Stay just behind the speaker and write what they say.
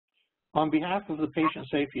On behalf of the Patient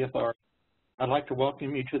Safety Authority, I'd like to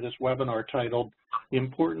welcome you to this webinar titled The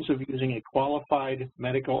Importance of Using a Qualified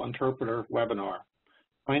Medical Interpreter webinar.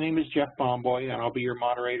 My name is Jeff Bomboy, and I'll be your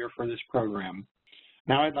moderator for this program.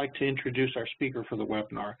 Now I'd like to introduce our speaker for the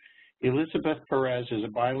webinar. Elisabeth Pérez is a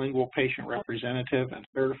bilingual patient representative and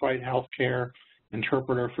certified healthcare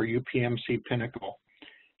interpreter for UPMC Pinnacle.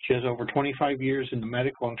 She has over 25 years in the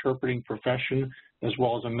medical interpreting profession as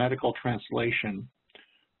well as a medical translation.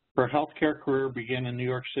 Her healthcare career began in New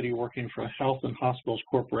York City working for Health and Hospitals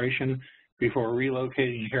Corporation before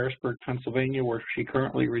relocating to Harrisburg, Pennsylvania, where she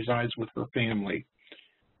currently resides with her family.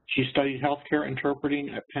 She studied healthcare interpreting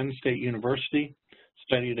at Penn State University,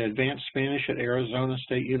 studied advanced Spanish at Arizona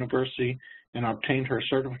State University, and obtained her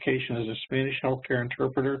certification as a Spanish healthcare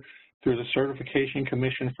interpreter through the Certification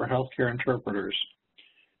Commission for Healthcare Interpreters.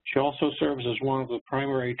 She also serves as one of the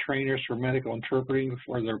primary trainers for medical interpreting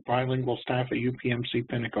for their bilingual staff at UPMC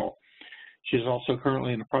Pinnacle. She is also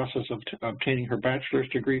currently in the process of obtaining her bachelor's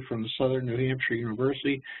degree from the Southern New Hampshire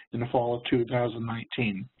University in the fall of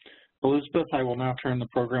 2019. Elisabeth, I will now turn the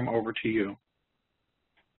program over to you.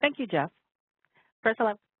 Thank you, Jeff. First,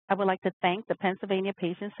 I would like to thank the Pennsylvania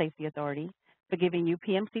Patient Safety Authority for giving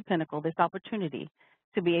UPMC Pinnacle this opportunity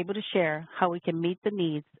to be able to share how we can meet the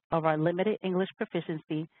needs of our limited English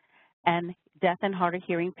proficiency and deaf and hard of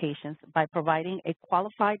hearing patients by providing a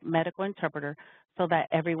qualified medical interpreter so that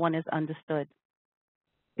everyone is understood.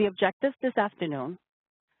 The objectives this afternoon,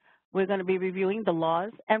 we're going to be reviewing the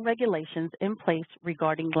laws and regulations in place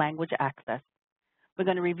regarding language access. We're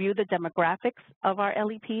going to review the demographics of our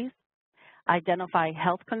LEPs, identify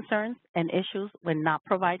health concerns and issues when not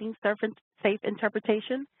providing safe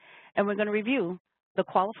interpretation, and we're going to review the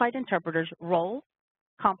qualified interpreter's role,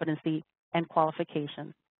 competency, and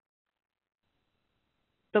qualifications.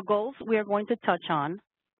 The goals we are going to touch on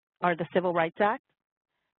are the Civil Rights Act,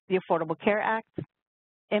 the Affordable Care Act,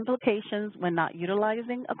 implications when not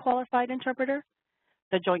utilizing a qualified interpreter,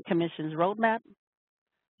 the Joint Commission's roadmap,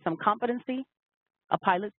 some competency, a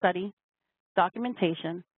pilot study,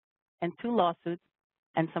 documentation, and 2 lawsuits,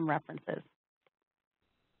 and some references.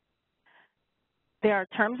 There are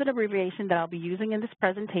terms and abbreviations that I'll be using in this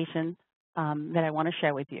presentation that I want to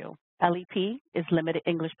share with you. LEP is limited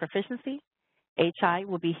English proficiency. HI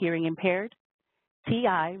will be hearing impaired.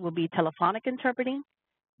 TI will be telephonic interpreting.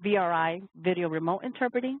 VRI, video remote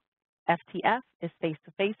interpreting. FTF is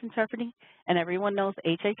face-to-face interpreting. And everyone knows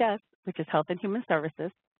HHS, which is Health and Human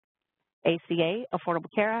Services. ACA,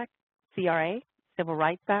 Affordable Care Act. CRA, Civil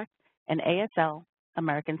Rights Act. And ASL,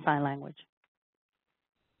 American Sign Language.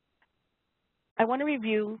 I want to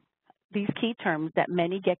review these key terms that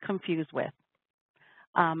many get confused with.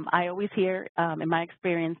 I always hear, in my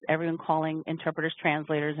experience, everyone calling interpreters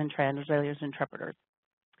translators and translators interpreters.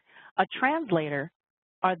 A translator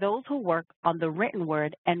are those who work on the written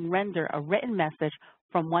word and render a written message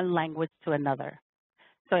from one language to another.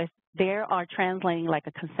 So if they are translating like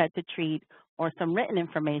a consent to treat or some written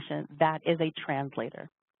information, that is a translator.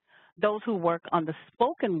 Those who work on the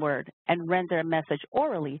spoken word and render a message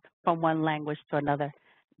orally from one language to another,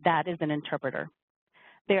 that is an interpreter.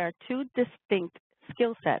 There are 2 distinct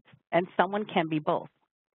skill sets, and someone can be both.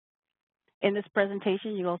 In this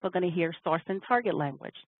presentation, you're also going to hear source and target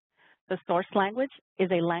language. The source language is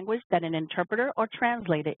a language that an interpreter or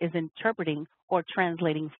translator is interpreting or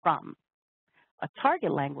translating from. A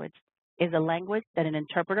target language is a language that an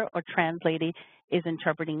interpreter or translator is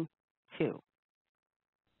interpreting to.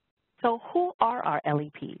 So who are our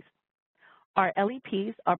LEPs? Our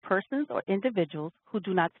LEPs are persons or individuals who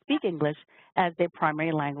do not speak English as their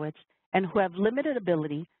primary language and who have limited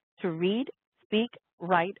ability to read, speak,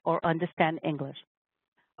 write, or understand English.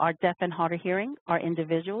 Our deaf and hard of hearing are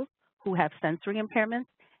individuals who have sensory impairments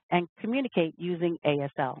and communicate using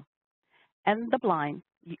ASL. And the blind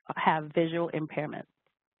have visual impairments.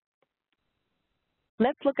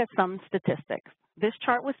 Let's look at some statistics. This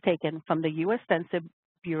chart was taken from the U.S. Census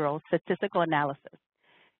Bureau Statistical Analysis.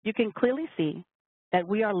 You can clearly see that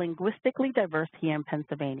we are linguistically diverse here in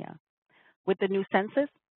Pennsylvania. With the new census,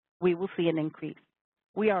 we will see an increase.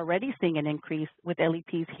 We are already seeing an increase with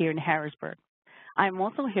LEPs here in Harrisburg. I'm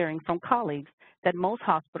also hearing from colleagues that most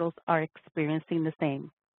hospitals are experiencing the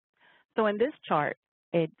same. So in this chart,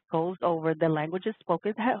 it goes over the languages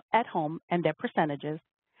spoken at home and their percentages,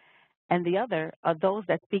 and the other are those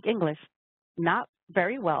that speak English not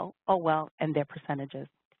very well or well and their percentages.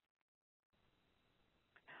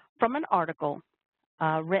 From an article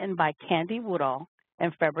written by Candy Woodall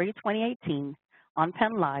in February 2018 on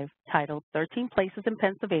Penn Live titled 13 Places in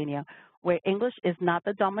Pennsylvania Where English is Not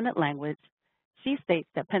the Dominant Language, she states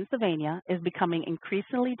that Pennsylvania is becoming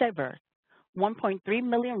increasingly diverse, 1.3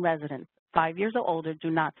 million residents 5 years or older do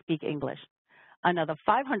not speak English. Another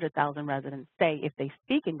 500,000 residents say if they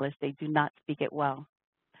speak English, they do not speak it well.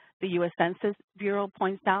 The U.S. Census Bureau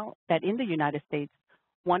points out that in the United States,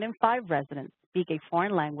 1 in 5 residents speak a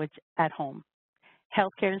foreign language at home.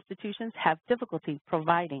 Healthcare institutions have difficulty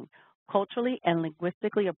providing culturally and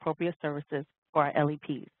linguistically appropriate services for our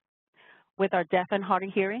LEPs. With our deaf and hard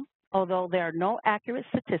of hearing, although there are no accurate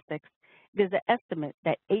statistics, it is an estimate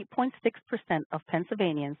that 8.6% of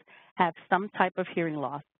Pennsylvanians have some type of hearing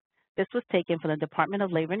loss. This was taken from the Department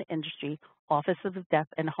of Labor and Industry, Office of the Deaf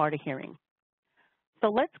and Hard of Hearing. So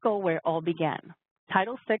let's go where it all began.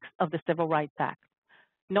 Title VI of the Civil Rights Act.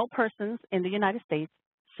 No persons in the United States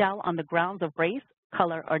shall, on the grounds of race,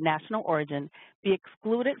 color, or national origin, be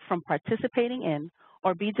excluded from participating in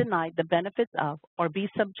or be denied the benefits of or be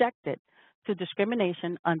subjected to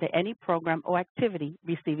discrimination under any program or activity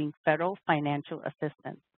receiving federal financial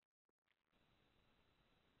assistance.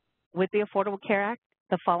 With the Affordable Care Act,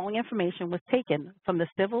 the following information was taken from the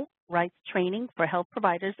Civil Rights Training for Health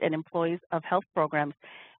Providers and Employees of Health Programs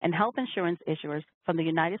and Health Insurance Issuers from the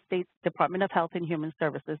United States Department of Health and Human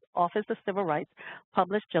Services, Office of Civil Rights,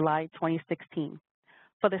 published July 2016.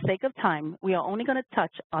 For the sake of time, we are only going to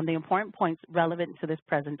touch on the important points relevant to this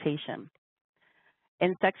presentation.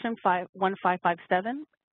 In Section 1557,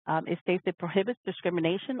 it states it prohibits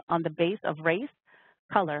discrimination on the basis of race,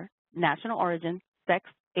 color, national origin, sex,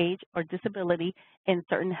 age, or disability in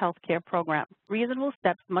certain health care programs. Reasonable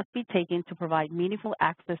steps must be taken to provide meaningful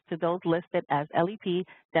access to those listed as LEP,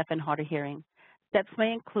 deaf, and hard of hearing. Steps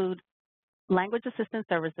may include language assistance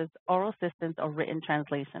services, oral assistance, or written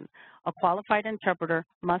translation. A qualified interpreter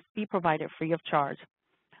must be provided free of charge.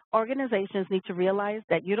 Organizations need to realize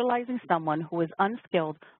that utilizing someone who is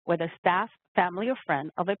unskilled, whether staff, family, or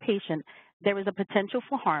friend of a patient, there is a potential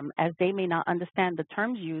for harm as they may not understand the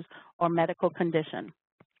terms used or medical condition.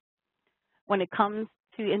 When it comes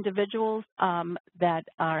to individuals that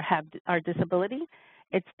have disability,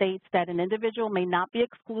 it states that an individual may not be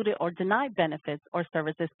excluded or denied benefits or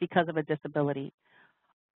services because of a disability.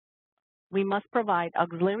 We must provide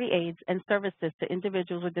auxiliary aids and services to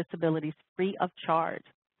individuals with disabilities free of charge.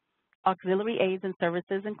 Auxiliary aids and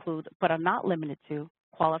services include, but are not limited to,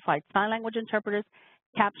 qualified sign language interpreters,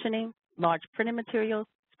 captioning, large printed materials,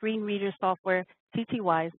 screen reader software,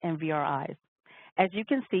 TTYs, and VRIs. As you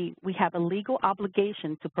can see, we have a legal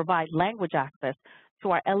obligation to provide language access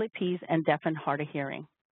to our LEPs and deaf and hard of hearing.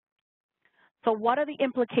 So what are the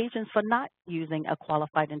implications for not using a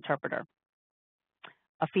qualified interpreter?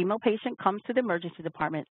 A female patient comes to the emergency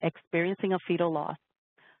department experiencing a fetal loss.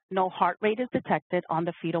 No heart rate is detected on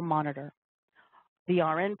the fetal monitor. The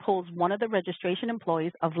RN pulls one of the registration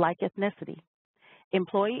employees of like ethnicity.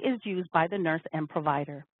 Employee is used by the nurse and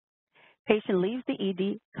provider. Patient leaves the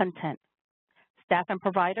ED content. Staff and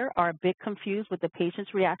provider are a bit confused with the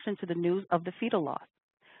patient's reaction to the news of the fetal loss.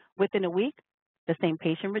 Within a week, the same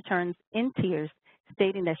patient returns in tears,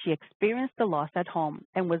 stating that she experienced the loss at home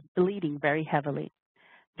and was bleeding very heavily.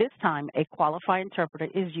 This time, a qualified interpreter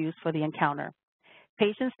is used for the encounter.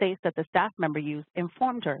 Patient states that the staff member used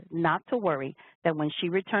informed her not to worry, that when she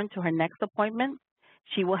returned to her next appointment,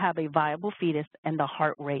 she will have a viable fetus and the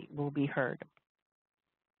heart rate will be heard.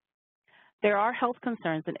 There are health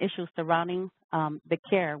concerns and issues surrounding the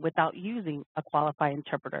care without using a qualified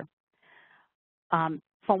interpreter.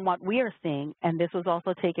 From what we are seeing, and this was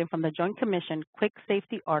also taken from the Joint Commission Quick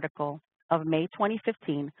Safety article of May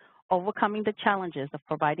 2015, Overcoming the Challenges of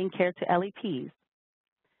Providing Care to LEPs,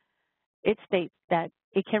 it states that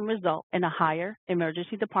it can result in a higher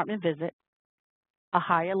emergency department visit, a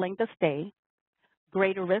higher length of stay,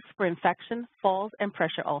 greater risk for infection, falls, and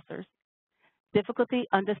pressure ulcers, difficulty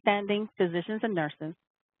understanding physicians and nurses,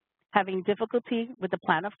 having difficulty with the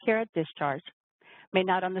plan of care at discharge, may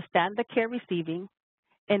not understand the care receiving,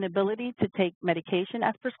 inability to take medication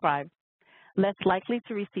as prescribed, less likely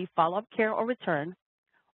to receive follow-up care or return,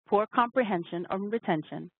 poor comprehension or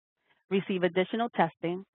retention, receive additional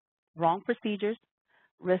testing, wrong procedures,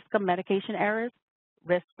 risk of medication errors,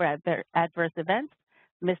 risk for adverse events,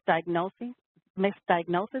 misdiagnosis,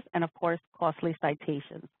 and of course, costly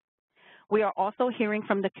citations. We are also hearing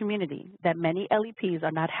from the community that many LEPs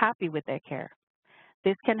are not happy with their care.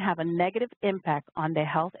 This can have a negative impact on their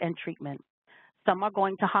health and treatment. Some are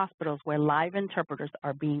going to hospitals where live interpreters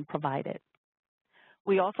are being provided.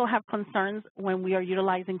 We also have concerns when we are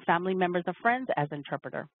utilizing family members or friends as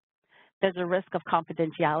interpreter. There's a risk of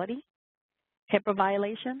confidentiality, HIPAA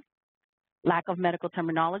violation, lack of medical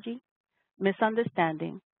terminology,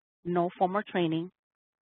 misunderstanding, no formal training,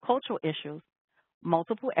 cultural issues,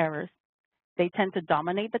 multiple errors. They tend to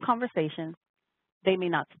dominate the conversation, They may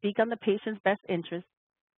not speak on the patient's best interest.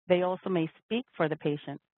 They also may speak for the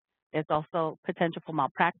patient. There's also potential for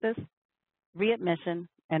malpractice, readmission,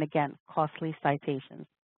 and again, costly citations.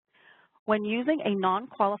 When using a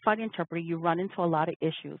non-qualified interpreter, you run into a lot of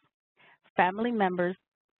issues. Family members,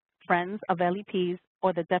 friends of LEPs,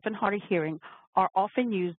 or the deaf and hard of hearing are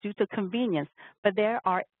often used due to convenience, but they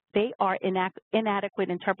are inadequate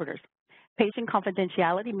interpreters. Patient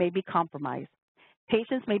confidentiality may be compromised.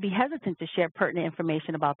 Patients may be hesitant to share pertinent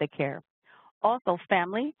information about their care. Also,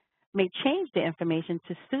 family may change the information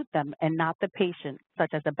to suit them and not the patient,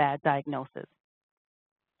 such as a bad diagnosis.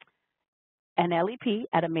 An LEP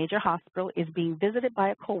at a major hospital is being visited by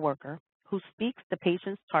a coworker who speaks the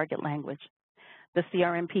patient's target language. The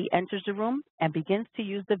CRMP enters the room and begins to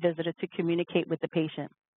use the visitor to communicate with the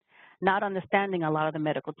patient. Not understanding a lot of the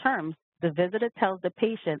medical terms, the visitor tells the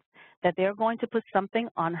patient that they're going to put something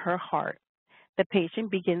on her heart. The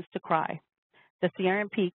patient begins to cry. The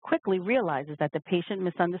CRMP quickly realizes that the patient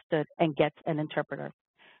misunderstood and gets an interpreter.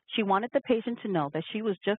 She wanted the patient to know that she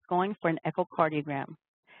was just going for an echocardiogram.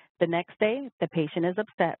 The next day, the patient is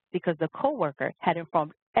upset because the coworker had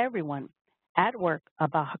informed everyone at work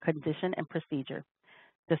about her condition and procedure.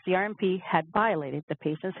 The CRMP had violated the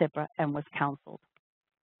patient's HIPAA and was counseled.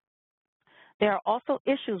 There are also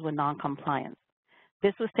issues with noncompliance.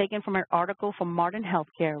 This was taken from an article from Modern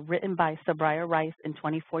Healthcare written by Sabrina Rice in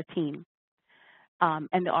 2014.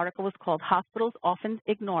 And the article was called "Hospitals Often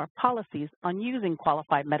Ignore Policies on Using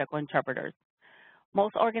Qualified Medical Interpreters."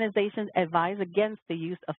 Most organizations advise against the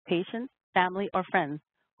use of patients, family, or friends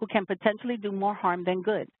who can potentially do more harm than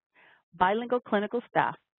good. Bilingual clinical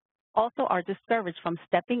staff also are discouraged from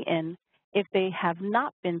stepping in if they have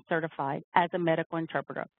not been certified as a medical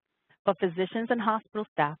interpreter. But physicians and hospital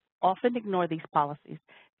staff often ignore these policies,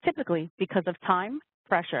 typically because of time,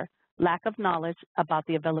 pressure, lack of knowledge about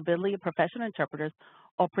the availability of professional interpreters,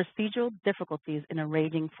 or procedural difficulties in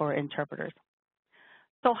arranging for interpreters.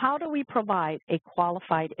 So how do we provide a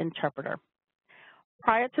qualified interpreter?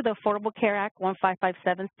 Prior to the Affordable Care Act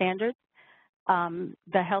 1557 standards,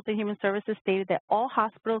 the Health and Human Services stated that all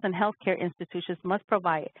hospitals and healthcare institutions must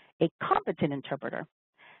provide a competent interpreter.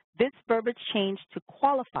 This verbiage changed to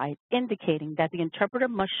qualified, indicating that the interpreter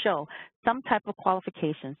must show some type of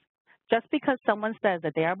qualifications. Just because someone says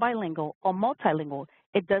that they are bilingual or multilingual,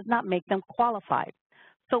 it does not make them qualified.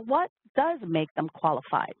 So what does make them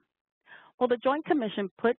qualified? Well, the Joint Commission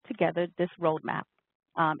put together this roadmap.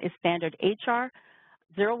 It's standard HR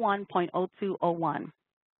 01.0201.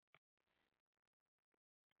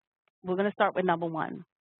 We're going to start with number 1.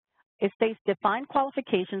 It states define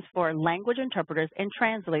qualifications for language interpreters and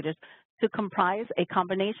translators to comprise a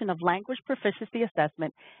combination of language proficiency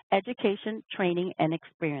assessment, education, training, and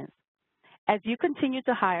experience. As you continue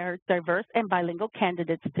to hire diverse and bilingual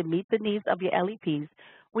candidates to meet the needs of your LEPs,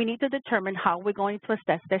 we need to determine how we're going to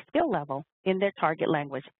assess their skill level in their target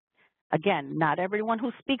language. Again, not everyone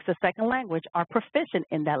who speaks a second language are proficient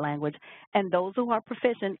in that language, and those who are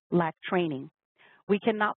proficient lack training. We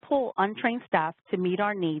cannot pull untrained staff to meet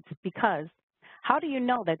our needs because how do you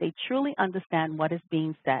know that they truly understand what is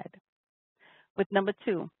being said? With number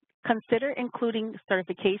 2, consider including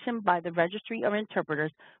certification by the Registry of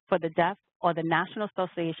Interpreters for the Deaf or the National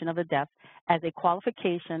Association of the Deaf as a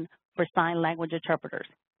qualification for sign language interpreters.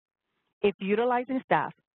 If utilizing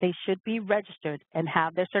staff, they should be registered and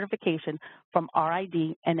have their certification from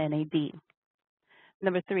RID and NAD.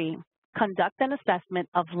 Number 3, conduct an assessment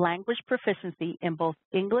of language proficiency in both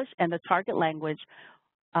English and the target language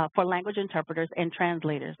for language interpreters and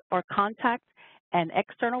translators, or contact an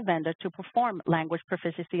external vendor to perform language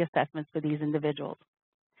proficiency assessments for these individuals.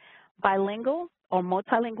 Bilingual or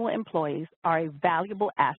multilingual employees are a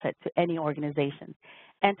valuable asset to any organization.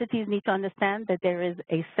 Entities need to understand that there is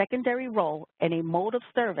a secondary role and a mode of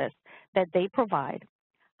service that they provide.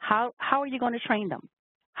 How are you going to train them?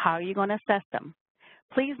 How are you going to assess them?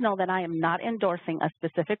 Please know that I am not endorsing a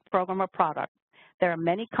specific program or product. There are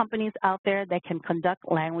many companies out there that can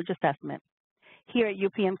conduct language assessment. Here at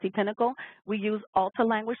UPMC Pinnacle, we use Alta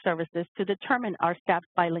Language Services to determine our staff's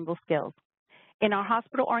bilingual skills. In our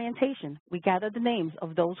hospital orientation, we gather the names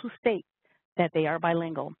of those who state that they are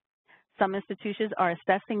bilingual. Some institutions are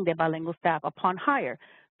assessing their bilingual staff upon hire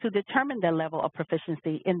to determine their level of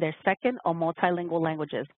proficiency in their second or multilingual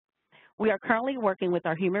languages. We are currently working with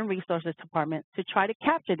our Human Resources Department to try to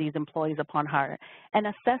capture these employees upon hire and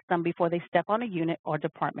assess them before they step on a unit or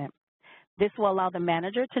department. This will allow the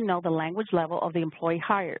manager to know the language level of the employee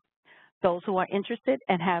hired. Those who are interested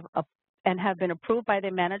and have been approved by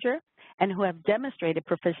their manager and who have demonstrated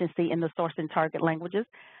proficiency in the source and target languages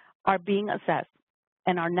are being assessed.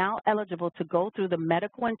 and are now eligible to go through the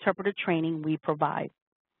medical interpreter training we provide.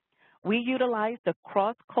 We utilize the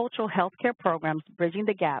cross-cultural healthcare programs Bridging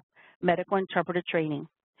the Gap medical interpreter training.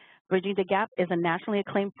 Bridging the Gap is a nationally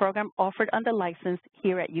acclaimed program offered under license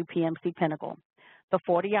here at UPMC Pinnacle. The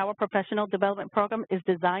 40-hour professional development program is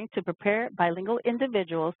designed to prepare bilingual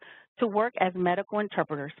individuals to work as medical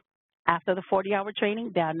interpreters. After the 40-hour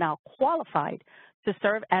training, they are now qualified to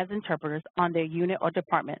serve as interpreters on their unit or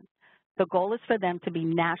department. The goal is for them to be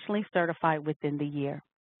nationally certified within the year.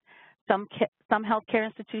 Some healthcare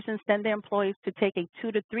institutions send their employees to take a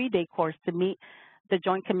 2 to 3 day course to meet the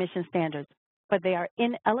Joint Commission standards, but they are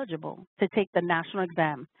ineligible to take the national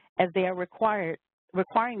exam as they are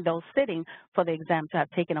requiring those sitting for the exam to have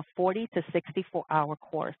taken a 40 to 64-hour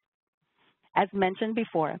course. As mentioned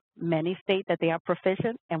before, many state that they are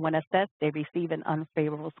proficient, and when assessed, they receive an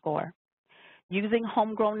unfavorable score. Using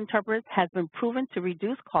homegrown interpreters has been proven to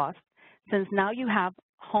reduce costs, since now you have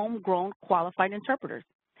homegrown qualified interpreters.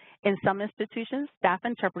 In some institutions, staff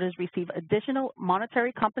interpreters receive additional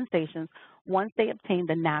monetary compensations once they obtain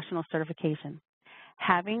the national certification.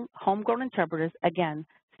 Having homegrown interpreters, again,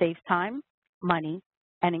 saves time, money,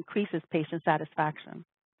 and increases patient satisfaction.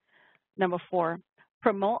 Number 4,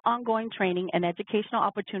 promote ongoing training and educational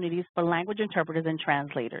opportunities for language interpreters and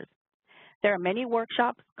translators. There are many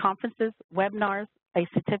workshops, conferences, webinars a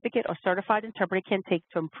certificate or certified interpreter can take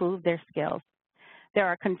to improve their skills. There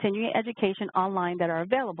are continuing education online that are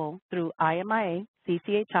available through IMIA,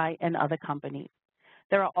 CCHI, and other companies.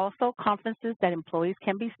 There are also conferences that employees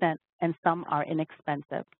can be sent, and some are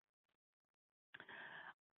inexpensive.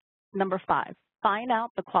 Number 5, find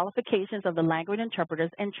out the qualifications of the language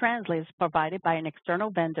interpreters and translators provided by an external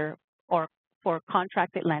vendor or for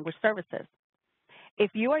contracted language services.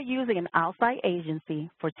 If you are using an outside agency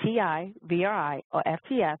for TI, VRI, or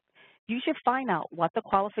FTF, you should find out what the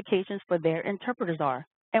qualifications for their interpreters are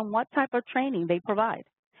and what type of training they provide.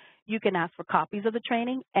 You can ask for copies of the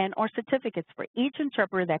training and or certificates for each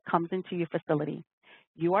interpreter that comes into your facility.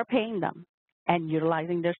 You are paying them and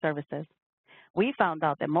utilizing their services. We found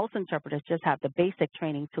out that most interpreters just have the basic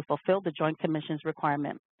training to fulfill the Joint Commission's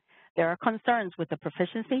requirement. There are concerns with the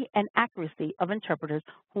proficiency and accuracy of interpreters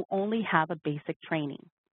who only have a basic training.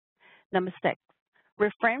 Number 6,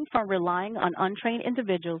 refrain from relying on untrained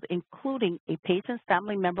individuals, including a patient's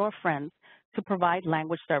family member or friends, to provide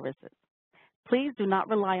language services. Please do not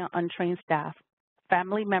rely on untrained staff,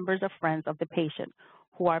 family members or friends of the patient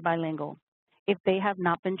who are bilingual. If they have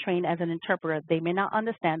not been trained as an interpreter, they may not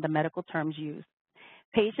understand the medical terms used.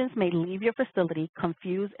 Patients may leave your facility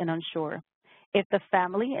confused and unsure. If the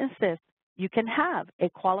family insists, you can have a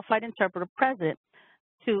qualified interpreter present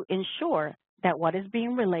to ensure that what is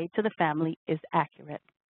being relayed to the family is accurate.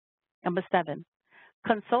 Number 7,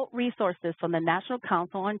 consult resources from the National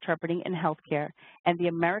Council on Interpreting in Healthcare and the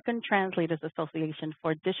American Translators Association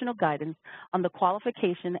for additional guidance on the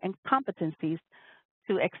qualification and competencies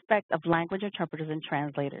to expect of language interpreters and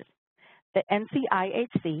translators. The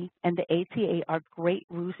NCIHC and the ATA are great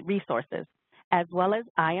resources, as well as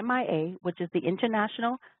IMIA, which is the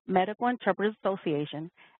International Medical Interpreters Association,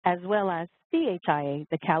 as well as CHIA,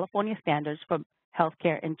 the California Standards for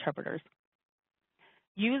Healthcare Interpreters.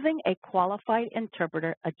 Using a qualified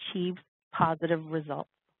interpreter achieves positive results.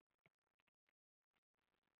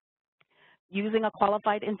 Using a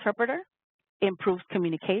qualified interpreter improves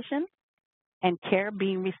communication and care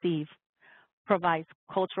being received, provides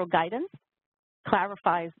cultural guidance,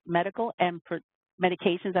 clarifies medical and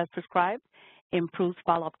medications as prescribed, improves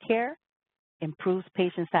follow-up care, improves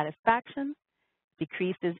patient satisfaction,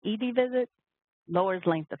 decreases ED visits, lowers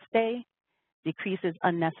length of stay, decreases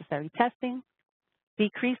unnecessary testing,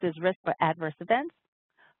 decreases risk for adverse events,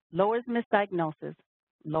 lowers misdiagnosis,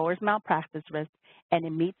 lowers malpractice risk, and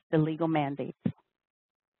it meets the legal mandates.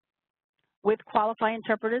 With qualified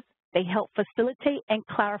interpreters, they help facilitate and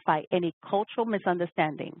clarify any cultural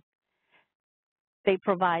misunderstanding. They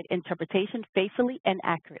provide interpretation faithfully and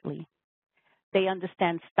accurately. They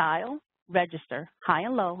understand style, register, high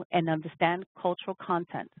and low, and understand cultural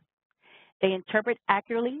content. They interpret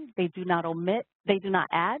accurately. They do not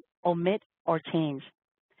add, omit, or change.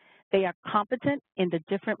 They are competent in the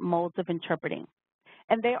different modes of interpreting.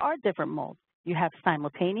 And there are different modes. You have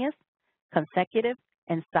simultaneous, consecutive,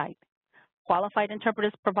 and sight. Qualified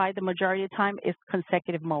interpreters provide the majority of the time is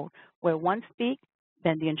consecutive mode, where one speaks,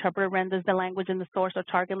 then the interpreter renders the language in the source or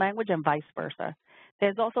target language, and vice versa.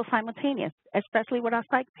 There's also simultaneous, especially with our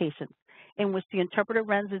psych patients, in which the interpreter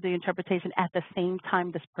renders the interpretation at the same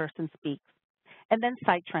time this person speaks. And then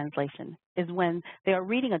sight translation is when they are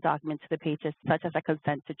reading a document to the patient, such as a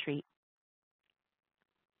consent to treat.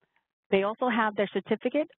 They also have their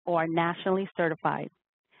certificate or are nationally certified.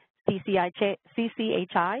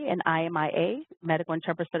 CCHI and IMIA, Medical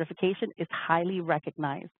Interpreter Certification, is highly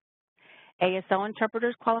recognized. ASL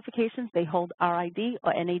interpreters qualifications, they hold RID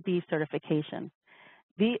or NAD certification.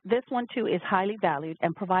 This one, too, is highly valued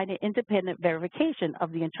and providing independent verification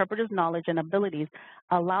of the interpreter's knowledge and abilities,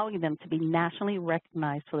 allowing them to be nationally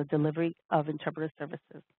recognized for the delivery of interpreter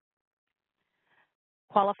services.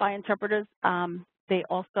 Qualified interpreters, they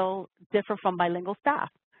also differ from bilingual staff.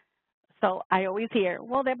 So I always hear,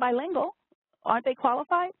 well, they're bilingual. Aren't they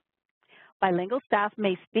qualified? Bilingual staff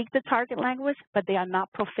may speak the target language, but they are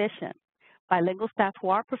not proficient. Bilingual staff who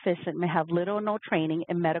are proficient may have little or no training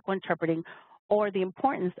in medical interpreting or the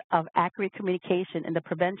importance of accurate communication in the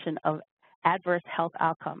prevention of adverse health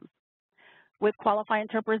outcomes. With qualified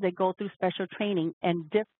interpreters, they go through special training and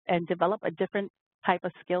develop a different type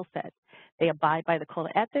of skill set. They abide by the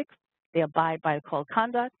code of ethics, they abide by the code of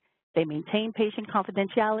conduct, they maintain patient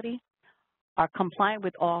confidentiality, are compliant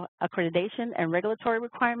with all accreditation and regulatory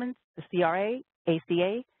requirements, the CRA,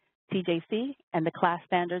 ACA, TJC, and the class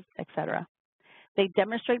standards, etc. They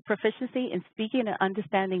demonstrate proficiency in speaking and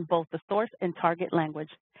understanding both the source and target language.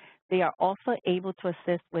 They are also able to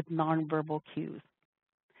assist with nonverbal cues.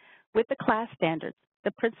 With the class standards,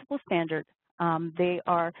 the principal standard, they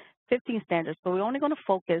are 15 standards, but we're only going to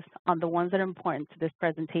focus on the ones that are important to this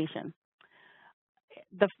presentation.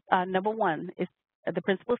 The number one is the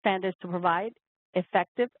principal standards to provide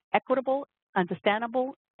effective, equitable,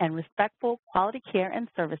 understandable, and respectful quality care and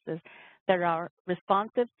services that are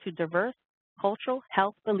responsive to diverse cultural,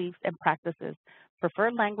 health beliefs and practices,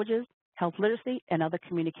 preferred languages, health literacy, and other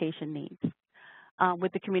communication needs.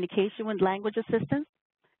 With the communication with language assistance,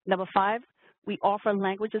 number 5, we offer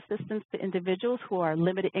language assistance to individuals who are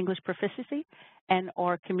limited English proficiency and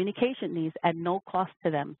or communication needs at no cost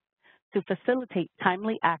to them to facilitate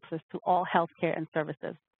timely access to all healthcare and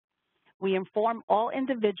services. We inform all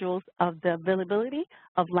individuals of the availability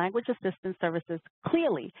of language assistance services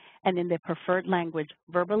clearly and in their preferred language,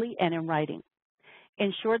 verbally and in writing.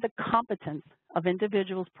 Ensure the competence of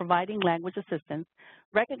individuals providing language assistance,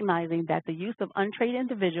 recognizing that the use of untrained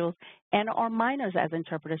individuals and or minors as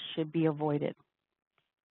interpreters should be avoided.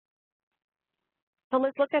 So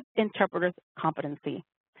let's look at interpreters' competency.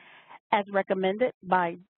 As recommended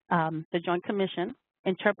by the Joint Commission,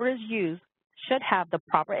 interpreters should have the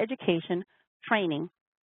proper education, training,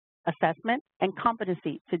 assessment, and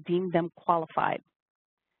competency to deem them qualified.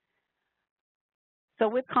 So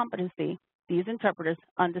with competency, these interpreters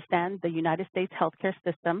understand the United States healthcare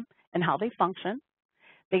system and how they function.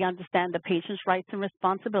 They understand the patient's rights and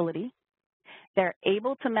responsibility. They're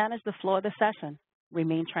able to manage the flow of the session,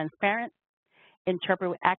 remain transparent, interpret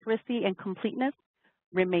with accuracy and completeness,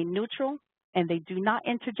 remain neutral, and they do not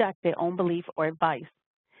interject their own belief or advice.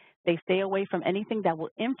 They stay away from anything that will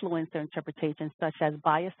influence their interpretation, such as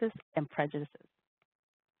biases and prejudices.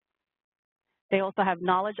 They also have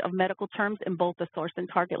knowledge of medical terms in both the source and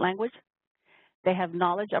target language. They have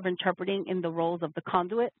knowledge of interpreting in the roles of the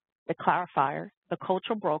conduit, the clarifier, the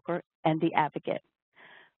cultural broker, and the advocate.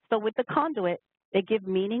 So with the conduit, they give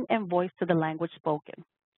meaning and voice to the language spoken.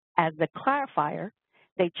 As the clarifier,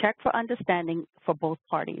 they check for understanding for both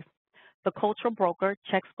parties. The cultural broker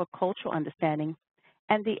checks for cultural understanding,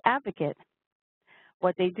 and the advocate,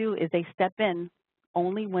 what they do is they step in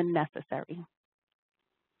only when necessary.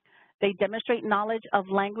 They demonstrate knowledge of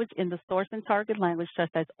language in the source and target language, such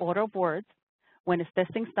as order of words, when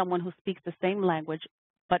assisting someone who speaks the same language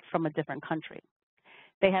but from a different country.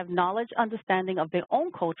 They have knowledge, understanding of their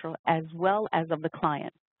own culture as well as of the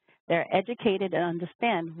client. They're educated and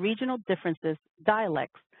understand regional differences,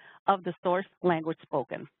 dialects of the source language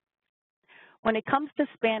spoken. When it comes to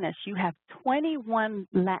Spanish, you have 21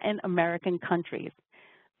 Latin American countries.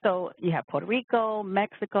 So you have Puerto Rico,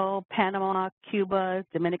 Mexico, Panama, Cuba,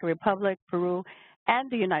 Dominican Republic, Peru, and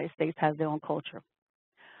the United States has their own culture.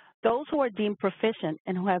 Those who are deemed proficient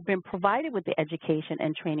and who have been provided with the education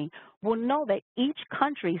and training will know that each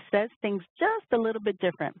country says things just a little bit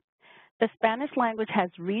different. The Spanish language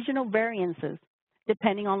has regional variances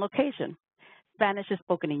depending on location. Spanish is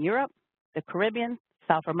spoken in Europe, the Caribbean,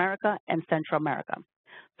 South America, and Central America.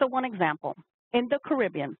 So one example, in the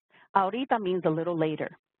Caribbean, ahorita means a little later.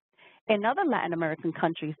 In other Latin American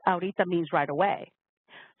countries, ahorita means right away.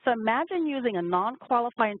 So imagine using a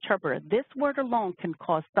non-qualified interpreter. This word alone can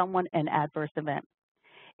cause someone an adverse event.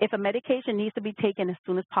 If a medication needs to be taken as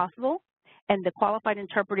soon as possible and the unqualified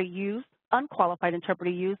interpreter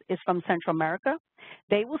used is from Central America,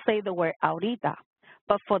 they will say the word ahorita.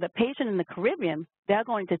 But for the patient in the Caribbean, they're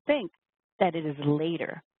going to think that it is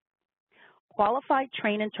later. Qualified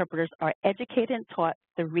trained interpreters are educated and taught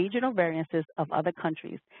the regional variances of other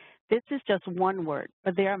countries. This is just one word,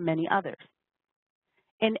 but there are many others.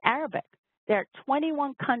 In Arabic, there are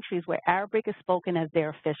 21 countries where Arabic is spoken as their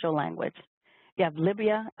official language. You have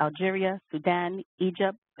Libya, Algeria, Sudan,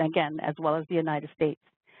 Egypt, again, as well as the United States.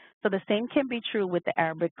 So the same can be true with the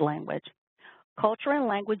Arabic language. Culture and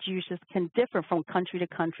language uses can differ from country to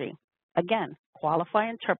country. Again, qualified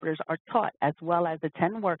interpreters are taught as well as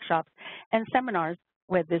attend workshops and seminars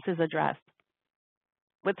where this is addressed.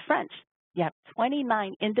 With French, you have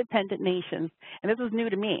 29 independent nations, and this was new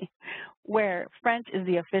to me, where French is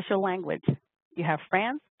the official language. You have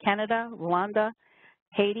France, Canada, Rwanda,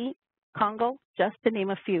 Haiti, Congo, just to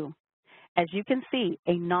name a few. As you can see,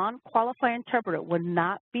 a non-qualified interpreter would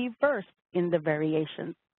not be versed in the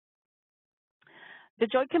variations. The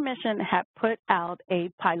Joint Commission had put out a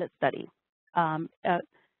pilot study.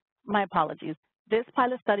 My apologies. This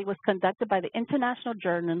pilot study was conducted by the International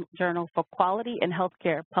Journal for Quality in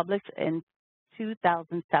Healthcare, published in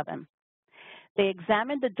 2007. They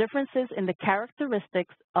examined the differences in the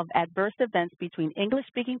characteristics of adverse events between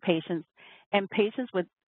English-speaking patients and patients with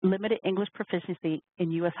limited English proficiency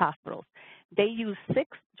in U.S. hospitals. They used 6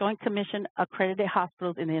 Joint Commission accredited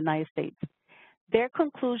hospitals in the United States. Their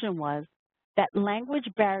conclusion was that language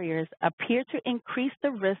barriers appear to increase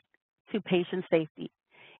the risk to patient safety.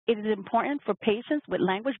 It is important for patients with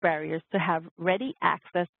language barriers to have ready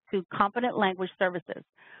access to competent language services.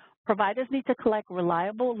 Providers need to collect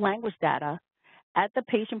reliable language data at the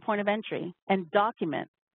patient point of entry and document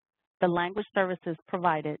the language services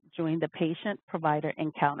provided during the patient-provider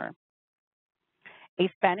encounter. A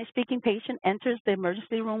Spanish-speaking patient enters the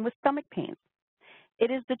emergency room with stomach pains. It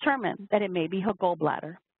is determined that it may be her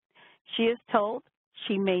gallbladder. She is told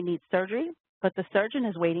she may need surgery, but the surgeon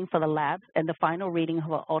is waiting for the labs and the final reading of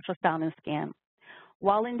her ultrasound and scan.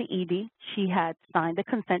 While in the ED, she had signed a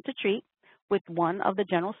consent to treat with one of the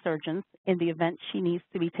general surgeons in the event she needs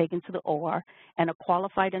to be taken to the OR and a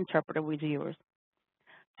qualified interpreter reviewers.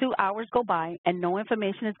 2 hours go by and no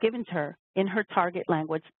information is given to her in her target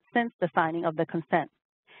language since the signing of the consent.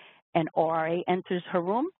 An ORA enters her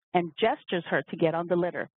room and gestures her to get on the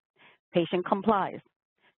litter. Patient complies.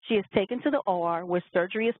 She is taken to the OR where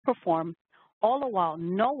surgery is performed, all the while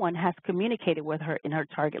no one has communicated with her in her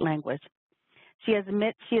target language. She is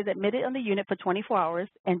admitted on the unit for 24 hours,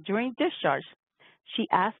 and during discharge, she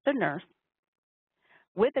asked the nurse,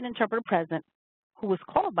 with an interpreter present, who was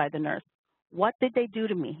called by the nurse, "What did they do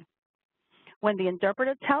to me?" When the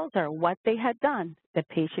interpreter tells her what they had done, the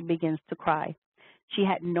patient begins to cry. She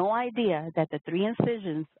had no idea that the 3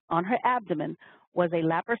 incisions on her abdomen was a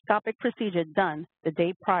laparoscopic procedure done the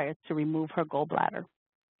day prior to remove her gallbladder.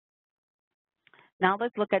 Now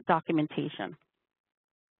let's look at documentation.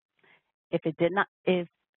 If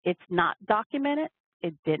it's not documented,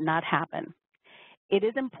 it did not happen. It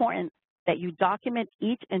is important that you document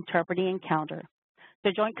each interpreting encounter.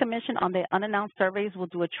 The Joint Commission on the Unannounced Surveys will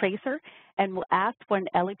do a tracer and will ask for an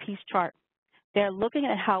LEP's chart. They're looking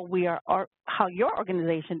at how your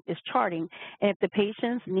organization is charting and if the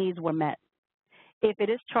patient's needs were met. If it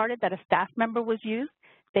is charted that a staff member was used,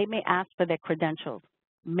 they may ask for their credentials.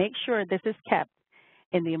 Make sure this is kept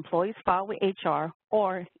in the employee's file with HR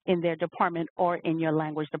or in their department or in your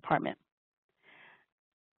language department.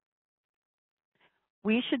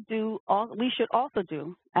 We should also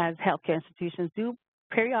do, as healthcare institutions, do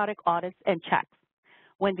periodic audits and checks.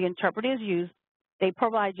 When the interpreter is used, they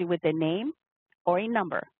provide you with a name or a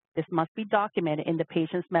number. This must be documented in the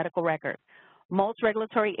patient's medical record. Most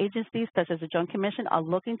regulatory agencies, such as the Joint Commission, are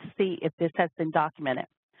looking to see if this has been documented.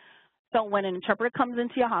 So when an interpreter comes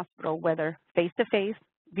into your hospital, whether face-to-face,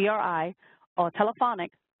 VRI, or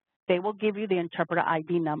telephonic, they will give you the interpreter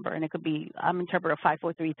ID number, and it could be interpreter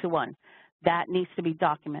 54321. That needs to be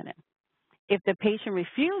documented. If the patient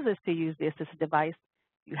refuses to use the assistive device,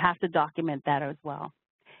 you have to document that as well.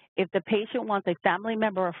 If the patient wants a family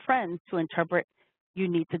member or friend to interpret, you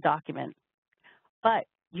need to document. But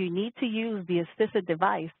you need to use the assistive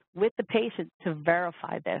device with the patient to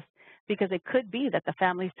verify this, because it could be that the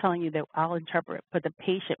family is telling you that I'll interpret, but the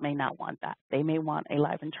patient may not want that. They may want a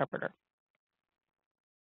live interpreter.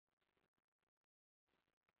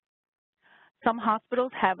 Some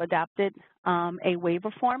hospitals have adopted a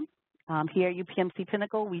waiver form. Here at UPMC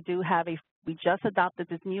Pinnacle, we just adopted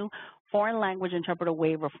this new foreign language interpreter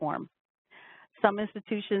waiver form. Some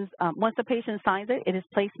institutions, once the patient signs it, it is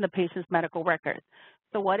placed in the patient's medical record.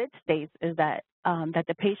 So what it states is that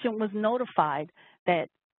the patient was notified that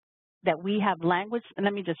we have language, and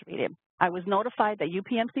let me just read it. I was notified that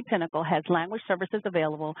UPMC Pinnacle has language services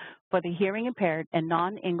available for the hearing impaired and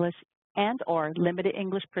non-English and or limited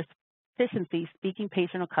English proficiency speaking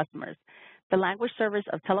patient or customers. The language service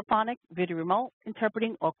of telephonic, video remote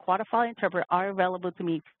interpreting, or qualified interpreter are available to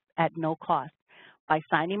me at no cost. By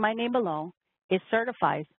signing my name below, it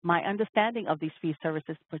certifies my understanding of these free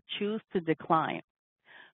services but choose to decline.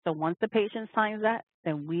 So once the patient signs that,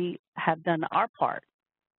 then we have done our part.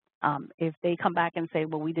 If they come back and say,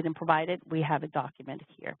 well, we didn't provide it, we have it documented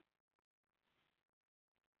here.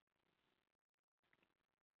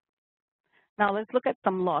 Now let's look at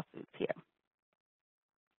some lawsuits here.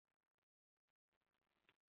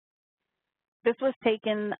 This was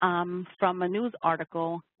taken from a news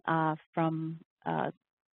article from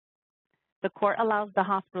the court allows the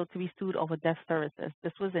hospital to be sued over deaf services.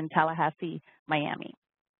 This was in Tallahassee, Miami.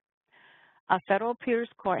 A federal appeals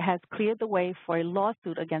court has cleared the way for a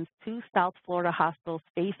lawsuit against 2 South Florida hospitals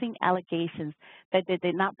facing allegations that they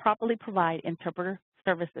did not properly provide interpreter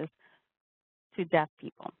services to deaf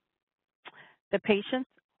people. The patients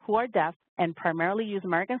who are deaf and primarily use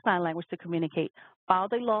American Sign Language to communicate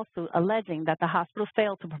filed a lawsuit alleging that the hospital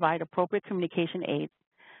failed to provide appropriate communication aids.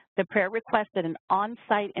 The pair requested an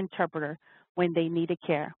on-site interpreter when they needed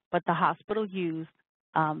care, but the hospital used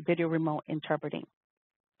video remote interpreting.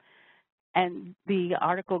 And the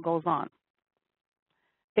article goes on.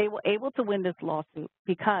 They were able to win this lawsuit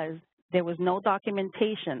because there was no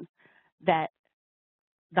documentation that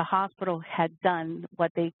the hospital had done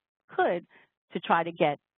what they could to try to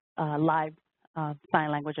get a live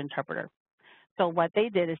sign language interpreter. So what they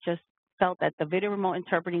did is just felt that the video remote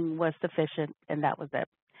interpreting was sufficient, and that was it.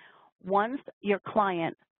 Once your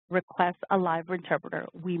client requests a live interpreter,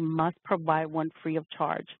 we must provide one free of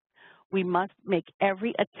charge. We must make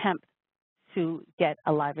every attempt to get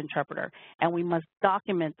a live interpreter, and we must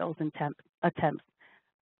document those attempts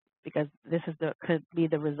because this is could be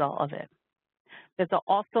the result of it. There's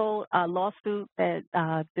also a lawsuit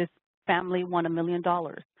that this family won $1 million.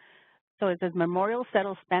 So it says Memorial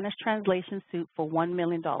settles Spanish translation suit for $1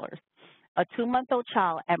 million. A 2-month-old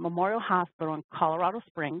child at Memorial Hospital in Colorado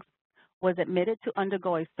Springs was admitted to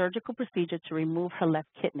undergo a surgical procedure to remove her left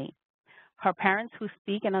kidney. Her parents, who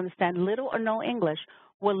speak and understand little or no English,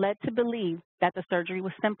 were led to believe that the surgery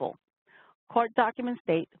was simple. Court documents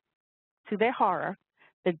state, to their horror,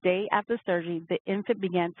 the day after surgery, the infant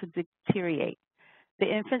began to deteriorate.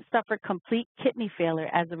 The infant suffered complete kidney failure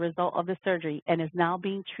as a result of the surgery and is now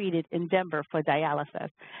being treated in Denver for dialysis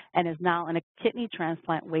and is now on a kidney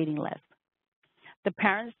transplant waiting list. The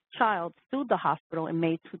parent's child sued the hospital in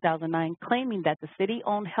May 2009, claiming that the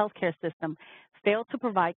city-owned healthcare system failed to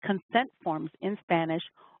provide consent forms in Spanish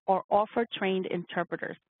or offer trained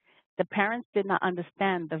interpreters. The parents did not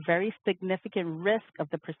understand the very significant risk of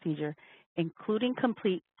the procedure, including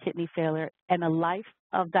complete kidney failure and a life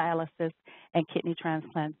of dialysis and kidney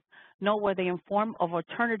transplants, nor were they informed of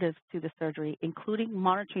alternatives to the surgery, including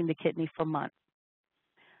monitoring the kidney for months.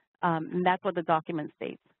 And that's what the document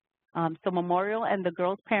states. So Memorial and the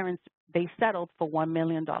girl's parents, they settled for $1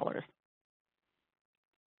 million.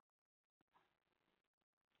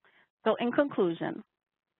 So in conclusion,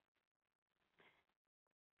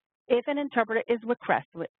 if an interpreter is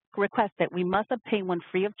requested, we must obtain one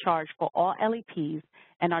free of charge for all LEPs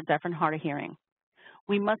and are deaf and hard of hearing.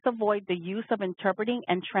 We must avoid the use of interpreting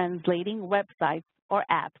and translating websites or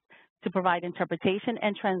apps to provide interpretation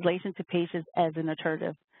and translation to patients as an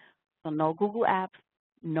alternative. So no Google Apps,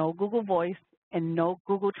 no Google Voice, and no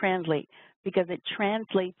Google Translate because it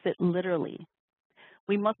translates it literally.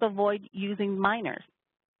 We must avoid using minors,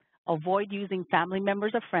 avoid using family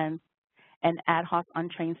members or friends, and ad hoc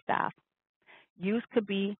untrained staff. Use could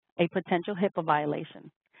be a potential HIPAA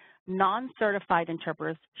violation. Non-certified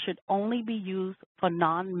interpreters should only be used for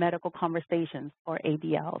non-medical conversations or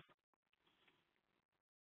ADLs.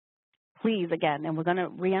 Please, again, and we're going to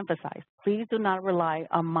reemphasize, please do not rely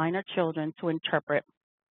on minor children to interpret.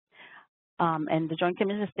 And the Joint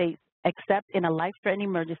Commission states, except in a life-threatening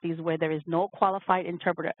emergencies where there is no qualified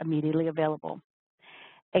interpreter immediately available.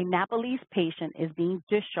 A Nepalese patient is being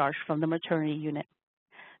discharged from the maternity unit.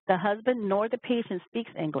 The husband nor the patient speaks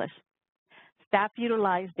English. Staff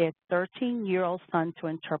utilized their 13-year-old son to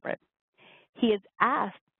interpret. He is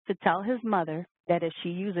asked to tell his mother that if she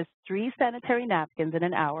uses 3 sanitary napkins in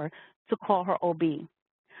an hour, to call her OB.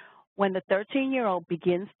 When the 13-year-old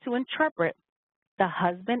begins to interpret, the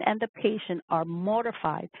husband and the patient are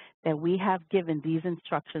mortified that we have given these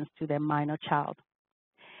instructions to their minor child.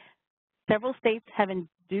 Several states have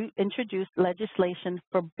introduced legislation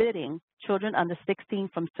forbidding children under 16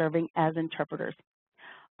 from serving as interpreters.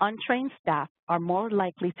 Untrained staff are more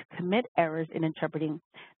likely to commit errors in interpreting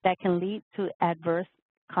that can lead to adverse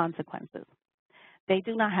consequences. They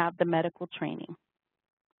do not have the medical training.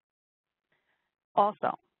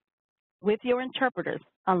 Also, with your interpreters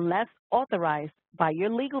unless authorized by your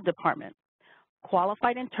legal department.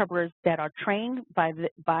 Qualified interpreters that are trained by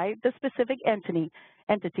the specific entity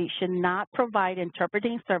should not provide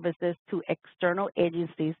interpreting services to external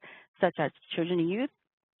agencies such as Children and Youth,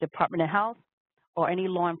 Department of Health, or any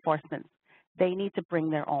law enforcement. They need to bring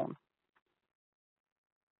their own.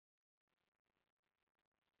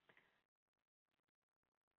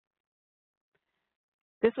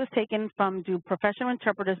 This was taken from Do Professional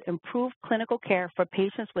Interpreters Improve Clinical Care for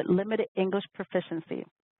Patients with Limited English Proficiency?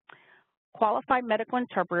 Qualified medical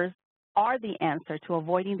interpreters are the answer to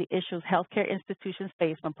avoiding the issues healthcare institutions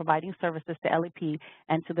face when providing services to LEP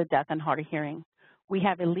and to the deaf and hard of hearing. We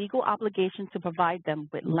have a legal obligation to provide them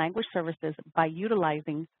with language services by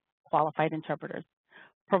utilizing qualified interpreters.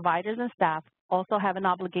 Providers and staff also have an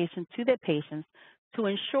obligation to their patients to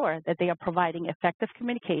ensure that they are providing effective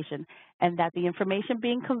communication and that the information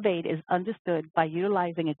being conveyed is understood by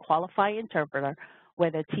utilizing a qualified interpreter,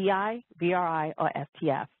 whether TI, VRI, or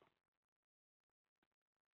FTF.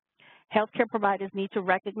 Healthcare providers need to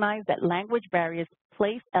recognize that language barriers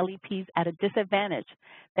place LEPs at a disadvantage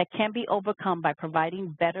that can be overcome by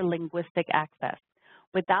providing better linguistic access.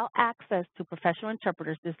 Without access to professional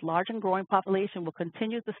interpreters, this large and growing population will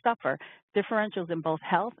continue to suffer differentials in both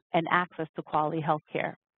health and access to quality health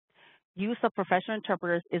care. Use of professional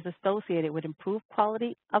interpreters is associated with improved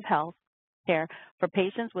quality of health care for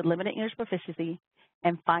patients with limited English proficiency,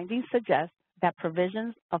 and findings suggest that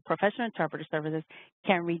provisions of professional interpreter services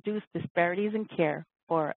can reduce disparities in care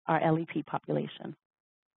for our LEP population.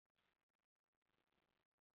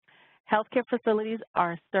 Healthcare facilities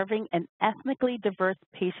are serving an ethnically diverse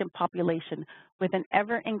patient population with an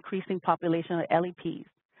ever-increasing population of LEPs.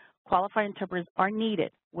 Qualified interpreters are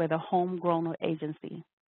needed with a homegrown agency.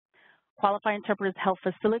 Qualified interpreters help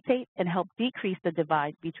facilitate and help decrease the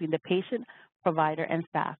divide between the patient, provider, and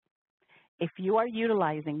staff. If you are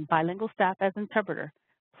utilizing bilingual staff as interpreter,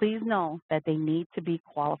 please know that they need to be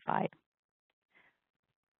qualified.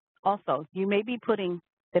 Also, you may be putting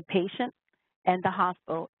the patient and the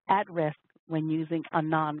hospital at risk when using a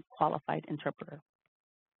non-qualified interpreter.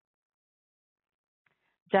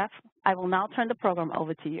 Jeff, I will now turn the program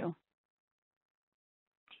over to you.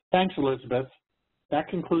 Thanks, Elizabeth. That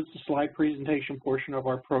concludes the slide presentation portion of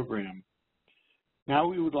our program. Now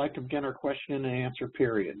we would like to begin our question and answer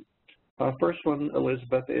period. First one,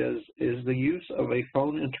 Elizabeth, is the use of a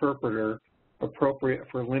phone interpreter appropriate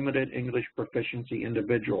for limited English proficiency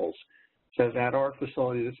individuals? It says at our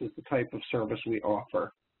facility, this is the type of service we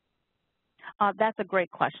offer. That's a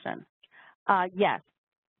great question. Yes,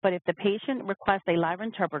 but if the patient requests a live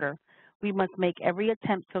interpreter, we must make every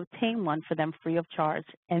attempt to obtain one for them free of charge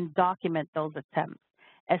and document those attempts,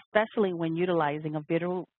 especially when utilizing a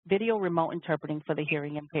video remote interpreting for the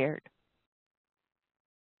hearing impaired.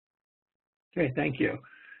 Okay, thank you.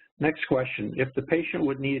 Next question. If the patient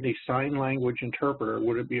would need a sign language interpreter,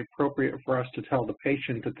 would it be appropriate for us to tell the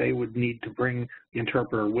patient that they would need to bring the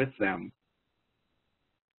interpreter with them?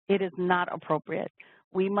 It is not appropriate.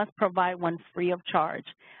 We must provide one free of charge,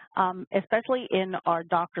 especially in our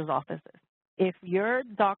doctor's offices. If your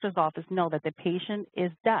doctor's office knows that the patient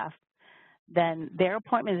is deaf, then their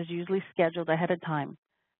appointment is usually scheduled ahead of time.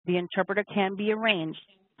 The interpreter can be arranged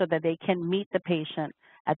so that they can meet the patient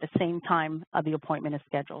at the same time the appointment is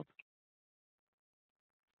scheduled.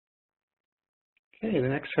 Okay, the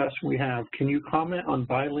next question we have, can you comment on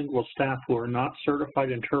bilingual staff who are not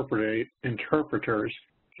certified interpreters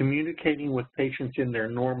communicating with patients in their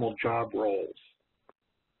normal job roles?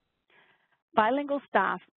 Bilingual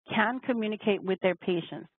staff can communicate with their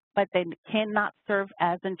patients, but they cannot serve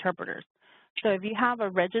as interpreters. So if you have a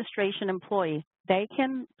registration employee, they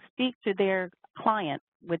can speak to their client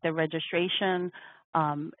with the registration,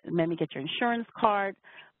 maybe get your insurance card,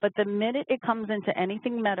 but the minute it comes into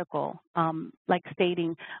anything medical, like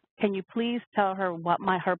stating, can you please tell her what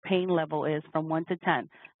her pain level is from 1 to 10,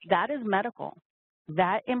 that is medical.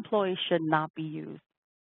 That employee should not be used.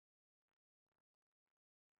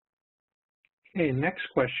 Okay, next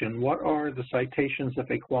question. What are the citations if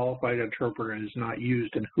a qualified interpreter is not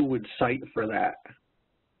used, and who would cite for that?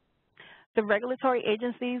 The regulatory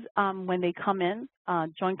agencies, when they come in,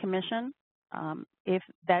 Joint Commission, if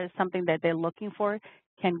that is something that they're looking for,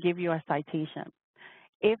 can give you a citation.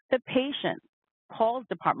 If the patient calls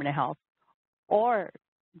Department of Health or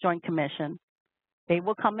Joint Commission, they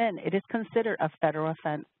will come in. It is considered a federal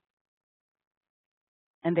offense,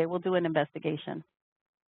 and they will do an investigation.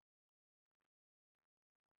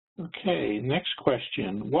 Okay, next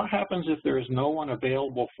question. What happens if there is no one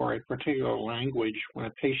available for a particular language when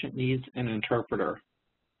a patient needs an interpreter?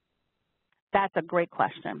 That's a great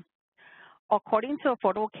question. According to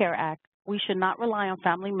Affordable Care Act, We should not rely on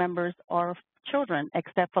family members or children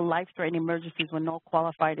except for life-threatening emergencies with no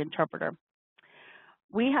qualified interpreter.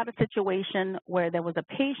 We had a situation where there was a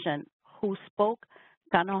patient who spoke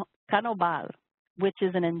Canobal, which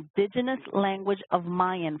is an indigenous language of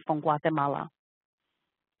Mayan from Guatemala.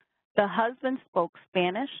 The husband spoke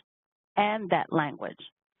Spanish and that language.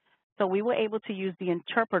 So we were able to use the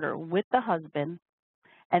interpreter with the husband,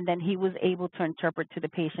 and then he was able to interpret to the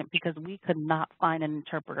patient because we could not find an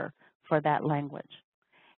interpreter for that language.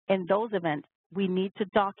 In those events, we need to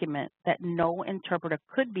document that no interpreter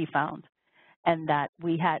could be found and that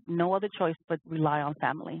we had no other choice but rely on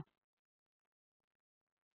family.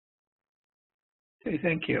 Okay,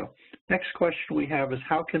 thank you. Next question we have is,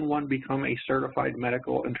 how can one become a certified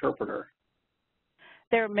medical interpreter?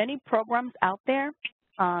 There are many programs out there.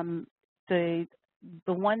 The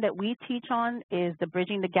one that we teach on is the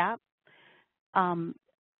Bridging the Gap.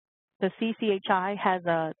 The CCHI has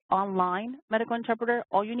an online medical interpreter.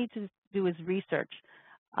 All you need to do is research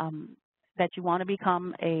that you want to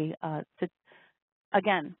become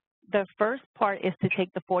again, the first part is to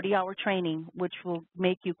take the 40-hour training, which will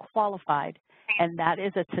make you qualified, and that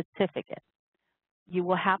is a certificate. You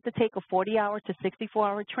will have to take a 40-hour to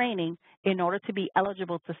 64-hour training in order to be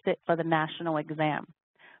eligible to sit for the national exam.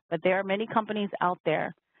 But there are many companies out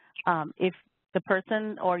there. If the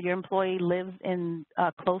person or your employee lives in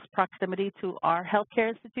close proximity to our healthcare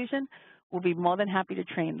institution, we'll be more than happy to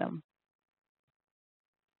train them.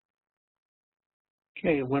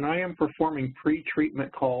 Okay, when I am performing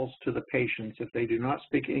pre-treatment calls to the patients, if they do not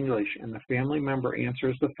speak English and the family member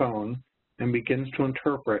answers the phone and begins to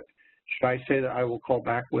interpret, should I say that I will call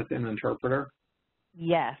back with an interpreter?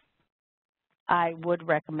 Yes, I would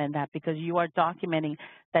recommend that because you are documenting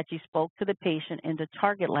that you spoke to the patient in the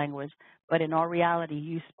target language, but in all reality,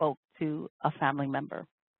 you spoke to a family member.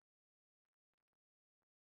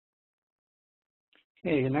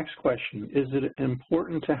 Okay, next question. Is it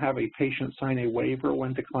important to have a patient sign a waiver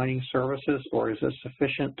when declining services, or is it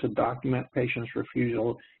sufficient to document patient's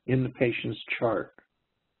refusal in the patient's chart?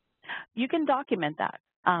 You can document that.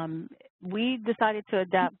 We decided to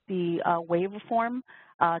adapt the waiver form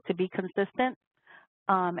to be consistent.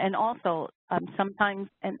 And also, sometimes,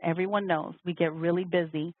 and everyone knows, we get really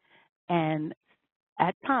busy. And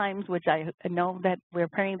at times, which I know that we're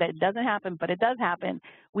praying that it doesn't happen, but it does happen,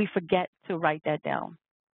 we forget to write that down.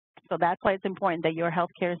 So that's why it's important that your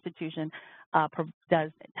healthcare institution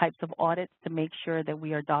does types of audits to make sure that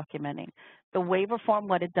we are documenting. The waiver form,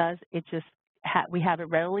 what it does, it just we have it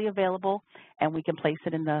readily available, and we can place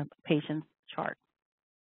it in the patient's chart.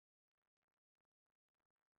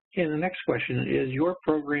 Okay, the next question is your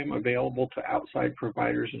program available to outside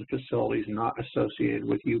providers and facilities not associated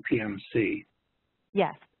with UPMC?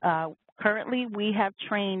 Yes. Currently, we have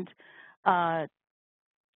trained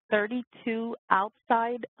 32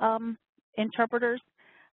 outside interpreters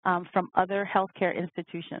from other healthcare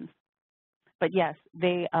institutions. But yes,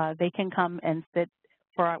 they can come and sit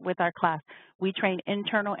with our class. We train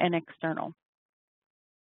internal and external.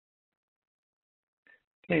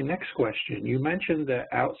 Okay, next question. You mentioned that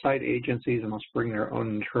outside agencies must bring their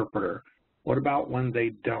own interpreter. What about when they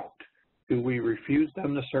don't? Do we refuse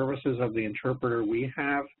them the services of the interpreter we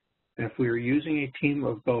have? And if we are using a team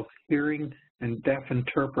of both hearing and deaf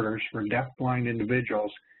interpreters for deaf-blind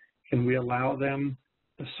individuals, can we allow them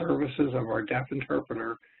the services of our deaf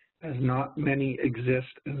interpreter, as not many exist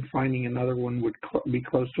and finding another one would be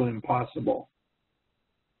close to impossible?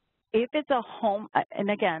 If it's a home,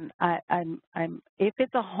 and again, if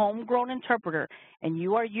it's a homegrown interpreter and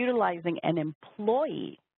you are utilizing an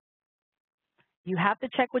employee, you have to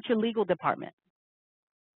check with your legal department.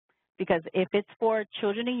 Because if it's for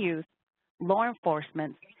children and youth, law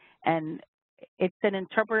enforcement, and it's an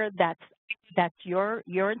interpreter that's your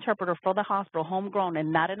interpreter for the hospital, homegrown,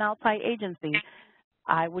 and not an outside agency,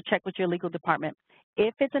 I would check with your legal department.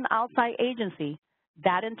 If it's an outside agency,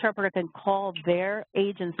 that interpreter can call their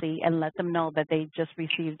agency and let them know that they just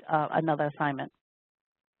received another assignment.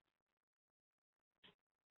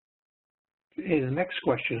 Okay, the next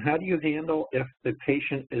question, how do you handle if the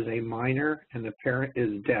patient is a minor and the parent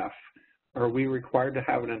is deaf? Are we required to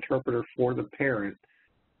have an interpreter for the parent?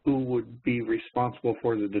 Who would be responsible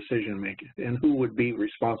for the decision-making? And who would be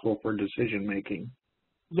responsible for decision-making?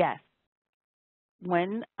 Yes.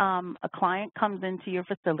 When a client comes into your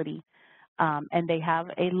facility and they have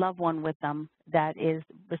a loved one with them that is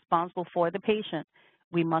responsible for the patient,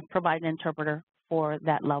 we must provide an interpreter for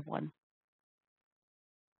that loved one.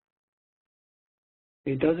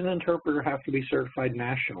 Does an interpreter have to be certified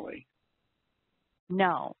nationally?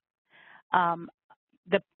 No.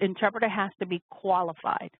 The interpreter has to be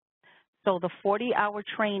qualified. So the 40-hour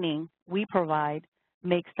training we provide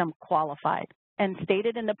makes them qualified. And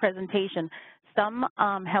stated in the presentation, some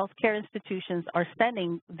healthcare institutions are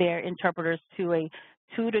sending their interpreters to a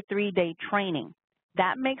 2 to 3 day training.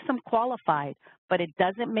 That makes them qualified, but it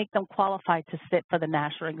doesn't make them qualified to sit for the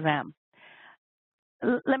national exam.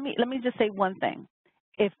 Let me just say one thing.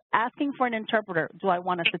 If asking for an interpreter, do I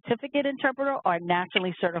want a certificate interpreter or a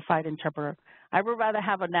nationally certified interpreter? I would rather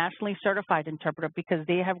have a nationally certified interpreter because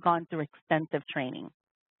they have gone through extensive training.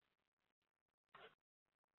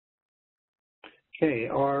 Okay,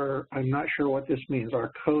 I'm not sure what this means.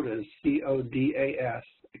 Are CODAs, C-O-D-A-S,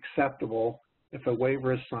 acceptable if a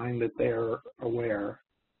waiver is signed that they are aware?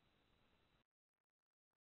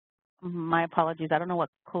 My apologies. I don't know what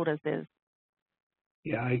CODAs is.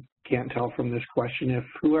 Yeah, I can't tell from this question. If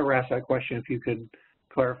whoever asked that question, if you could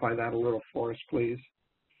clarify that a little for us, please.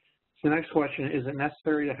 So the next question, is it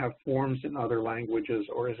necessary to have forms in other languages,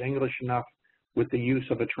 or is English enough with the use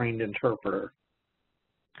of a trained interpreter?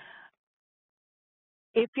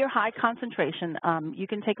 If you're high concentration, you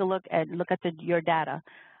can take a look at your data.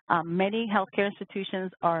 Many healthcare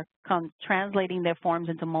institutions are translating their forms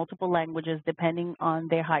into multiple languages depending on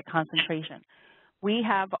their high concentration. We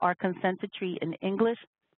have our consent to treat in English,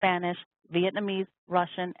 Spanish, Vietnamese,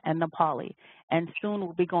 Russian, and Nepali, and soon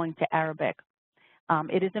we'll be going to Arabic.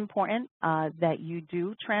 It is important that you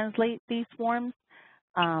do translate these forms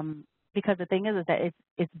because the thing is that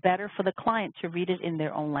it's better for the client to read it in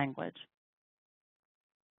their own language.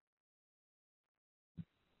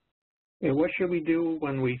 And what should we do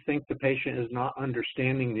when we think the patient is not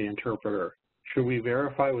understanding the interpreter? Should we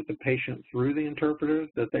verify with the patient through the interpreter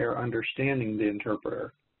that they are understanding the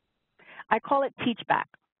interpreter? I call it teach back.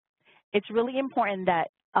 It's really important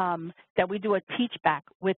that that we do a teach back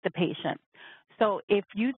with the patient. So if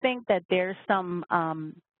you think that there's some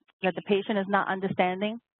that the patient is not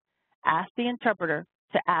understanding, ask the interpreter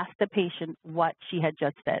to ask the patient what she had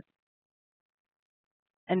just said.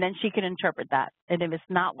 And then she can interpret that. And if it's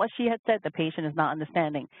not what she had said, the patient is not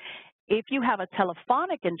understanding. If you have a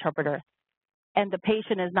telephonic interpreter and the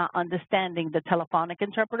patient is not understanding the telephonic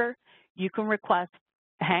interpreter, you can request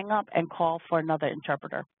hang up and call for another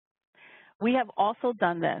interpreter. We have also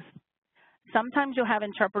done this. Sometimes you'll have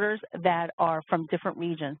interpreters that are from different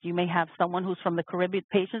regions. You may have someone who's from the Caribbean,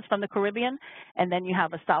 patients from the Caribbean, and then you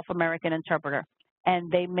have a South American interpreter. And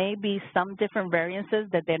they may be some different variances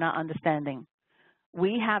that they're not understanding.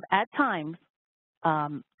 We have, at times,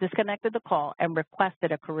 disconnected the call and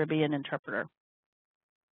requested a Caribbean interpreter.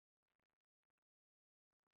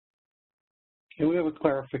 Okay, we have a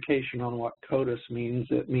clarification on what CODIS means.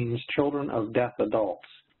 It means children of deaf adults.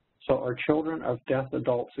 So are children of deaf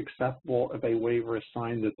adults acceptable if a waiver is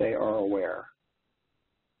signed that they are aware?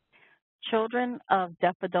 Children of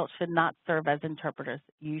deaf adults should not serve as interpreters.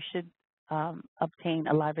 You should obtain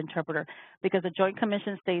a live interpreter because the Joint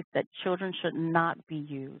Commission states that children should not be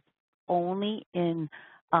used, only in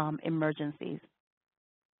emergencies.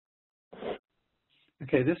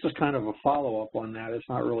 Okay, this is kind of a follow-up on that. It's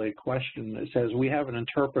not really a question. It says, we have an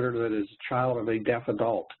interpreter that is a child of a deaf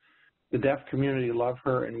adult. The deaf community love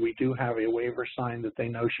her, and we do have a waiver signed that they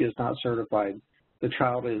know she is not certified. The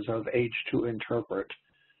child is of age to interpret.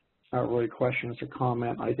 It's not really a question, it's a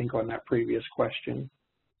comment, I think, on that previous question.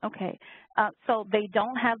 Okay, so they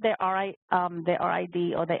don't have their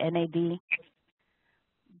RID or the NAD.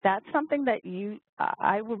 That's something that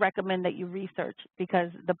I would recommend that you research because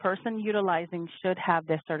the person utilizing should have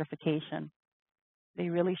their certification. They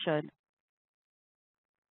really should.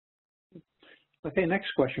 Okay, next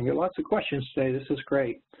question. We have lots of questions today. This is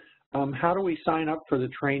great. How do we sign up for the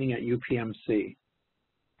training at UPMC?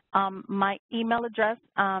 My email address,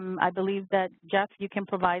 I believe that, Jeff, you can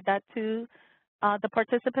provide that to the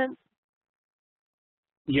participants?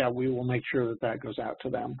 Yeah, we will make sure that that goes out to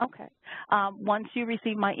them. Okay. Once you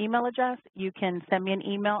receive my email address, you can send me an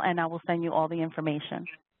email and I will send you all the information.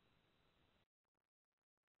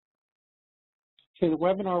 Okay, the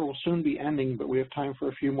webinar will soon be ending, but we have time for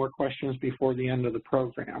a few more questions before the end of the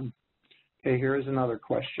program. Okay, here is another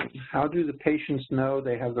question. How do the patients know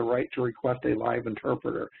they have the right to request a live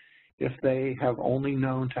interpreter if they have only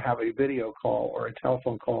known to have a video call or a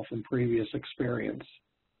telephone call from previous experience?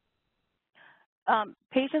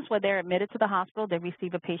 Patients, when they're admitted to the hospital, they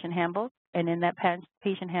receive a patient handbook, and in that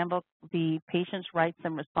patient handbook, the patient's rights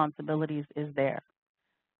and responsibilities is there.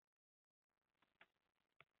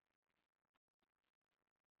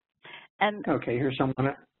 And okay, here's someone.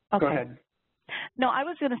 Okay. Go ahead. No, I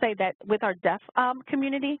was going to say that with our deaf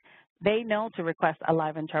community, they know to request a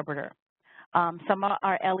live interpreter. Some of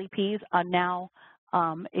our LEPs are now,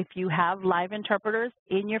 if you have live interpreters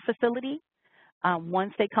in your facility,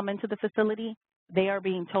 Once they come into the facility, they are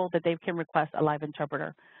being told that they can request a live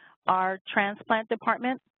interpreter. Our transplant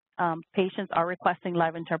department, patients are requesting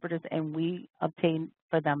live interpreters, and we obtain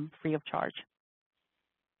for them free of charge.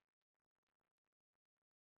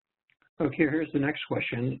 Okay, here's the next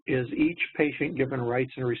question. Is each patient given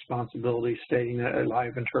rights and responsibilities stating that a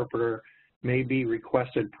live interpreter may be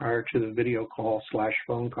requested prior to the video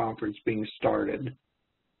call/phone conference being started?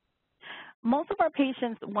 Most of our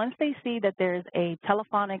patients, once they see that there's a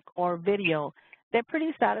telephonic or video, they're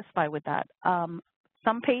pretty satisfied with that.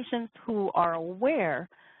 Some patients who are aware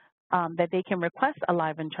that they can request a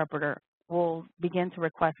live interpreter will begin to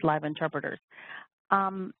request live interpreters.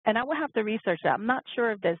 And I will have to research that. I'm not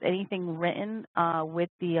sure if there's anything written with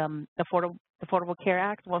the Affordable Care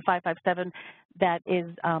Act 1557 that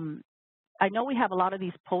is, I know we have a lot of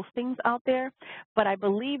these postings out there, but I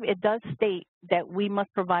believe it does state that we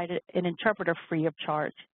must provide an interpreter free of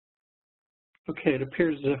charge. Okay, it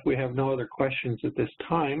appears as if we have no other questions at this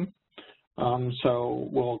time. So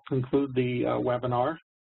we'll conclude the webinar.